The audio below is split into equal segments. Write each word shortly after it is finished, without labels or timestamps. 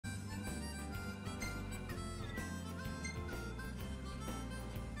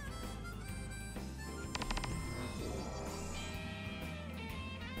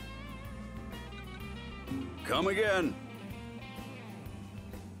Come again.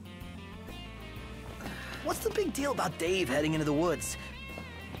 What's the big deal about Dave heading into the woods?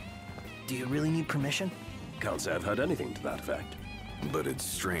 Do you really need permission? Can't say I've heard anything to that effect. But it's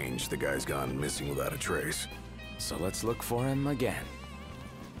strange the guy's gone missing without a trace. So let's look for him again.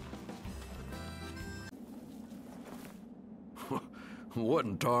 What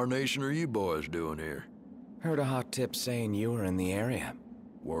in tarnation are you boys doing here? Heard a hot tip saying you were in the area.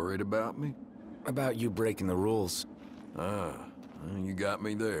 Worried about me? About you breaking the rules. Ah, you got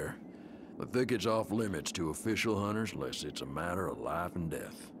me there. The thicket's off limits to official hunters unless it's a matter of life and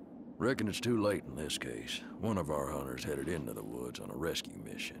death. Reckon it's too late in this case. One of our hunters headed into the woods on a rescue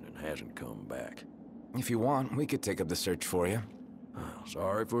mission and hasn't come back. If you want, we could take up the search for you.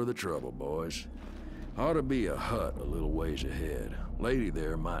 Sorry for the trouble, boys. Ought to be a hut a little ways ahead. Lady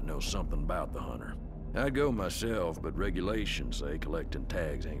there might know something about the hunter. I'd go myself, but regulations say collecting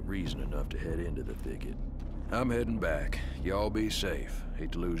tags ain't reason enough to head into the thicket. I'm heading back. Y'all be safe.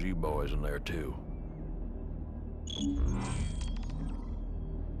 Hate to lose you boys in there too.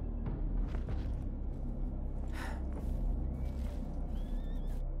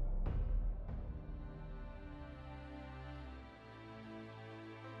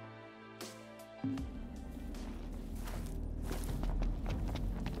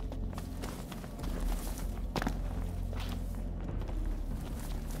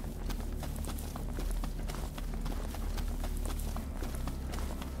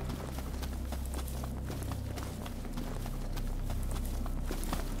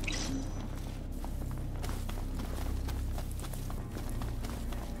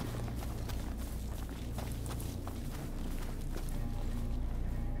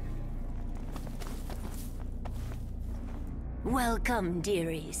 Welcome,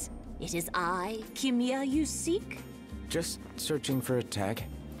 dearies. It is I, Kimya, you seek? Just searching for a tag.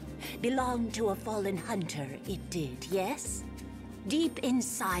 Belonged to a fallen hunter, it did, yes? Deep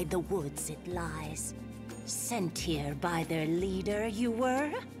inside the woods it lies. Sent here by their leader, you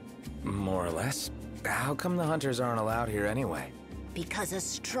were? More or less. How come the hunters aren't allowed here anyway? Because a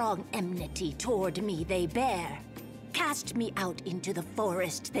strong enmity toward me they bear. Cast me out into the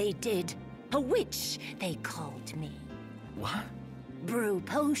forest they did. A witch they called me. What? Brew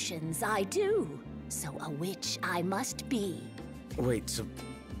potions I do, so a witch I must be. Wait, so...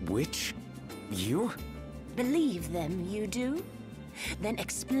 witch? You? Believe them, you do? Then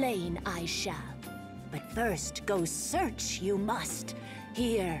explain I shall. But first go search you must.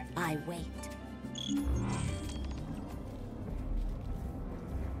 Here I wait.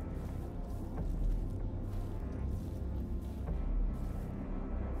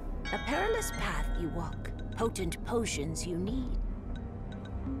 A perilous path you walk. Potent potions you need.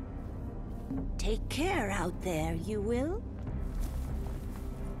 Take care out there, you will?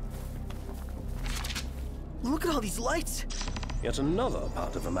 Look at all these lights! Yet another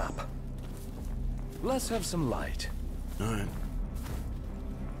part of a map. Let's have some light. All right.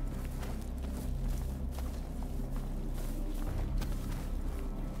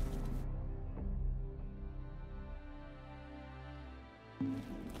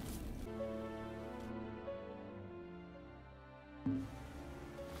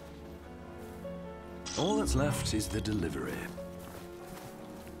 All that's left is the delivery.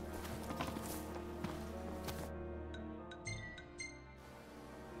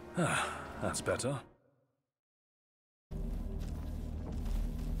 Ah, that's better.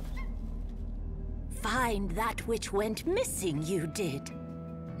 Find that which went missing, you did.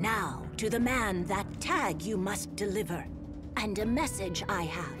 Now, to the man that tag you must deliver. And a message I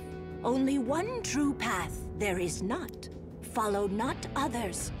have. Only one true path there is not. Follow not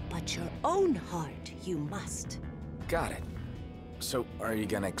others, but your own heart you must. Got it. So, are you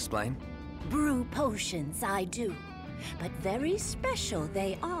gonna explain? Brew potions I do, but very special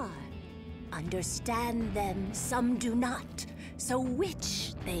they are. Understand them, some do not, so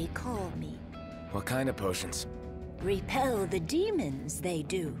witch they call me. What kind of potions? Repel the demons they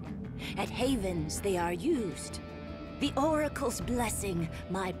do. At havens they are used. The oracle's blessing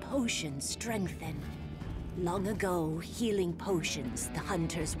my potions strengthen. Long ago, healing potions the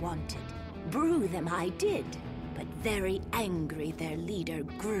hunters wanted. Brew them I did, but very angry their leader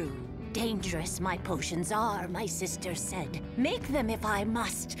grew. Dangerous my potions are, my sister said. Make them if I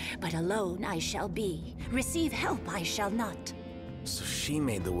must, but alone I shall be. Receive help I shall not. So she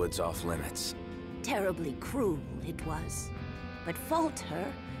made the woods off limits. Terribly cruel it was. But fault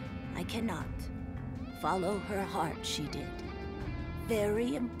her, I cannot. Follow her heart she did.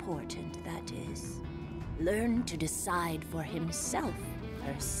 Very important, that is. Learn to decide for himself,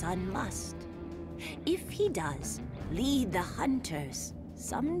 her son must. If he does, lead the hunters.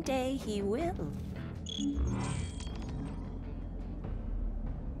 Someday he will.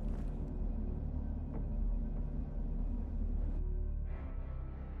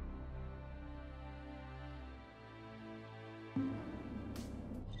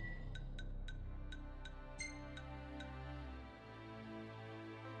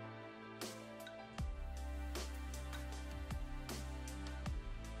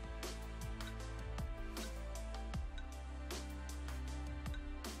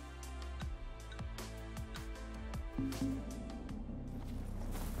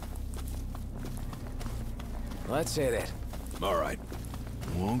 Let's hit it. All right.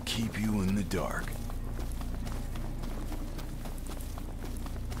 Won't keep you in the dark.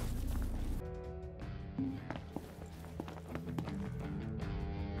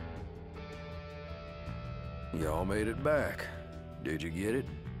 Y'all made it back. Did you get it?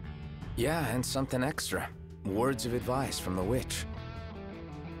 Yeah, and something extra. Words of advice from the witch.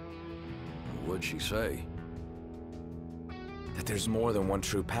 What'd she say? That there's more than one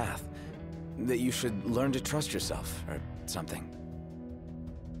true path. That you should learn to trust yourself, or something.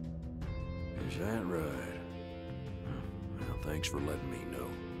 Is that right? Well, thanks for letting me know.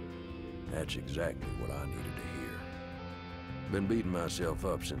 That's exactly what I needed to hear. Been beating myself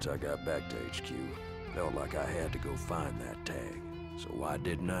up since I got back to HQ. Felt like I had to go find that tag. So why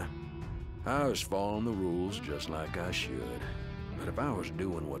didn't I? I was following the rules just like I should. But if I was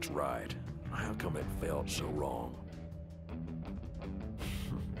doing what's right, how come it felt so wrong?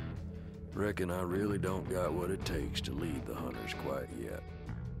 Reckon I really don't got what it takes to lead the hunters quite yet.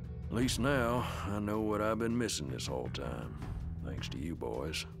 At least now, I know what I've been missing this whole time. Thanks to you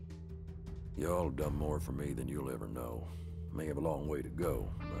boys. Y'all have done more for me than you'll ever know. May have a long way to go,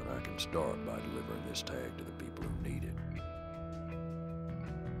 but I can start by delivering this tag to the people who need it.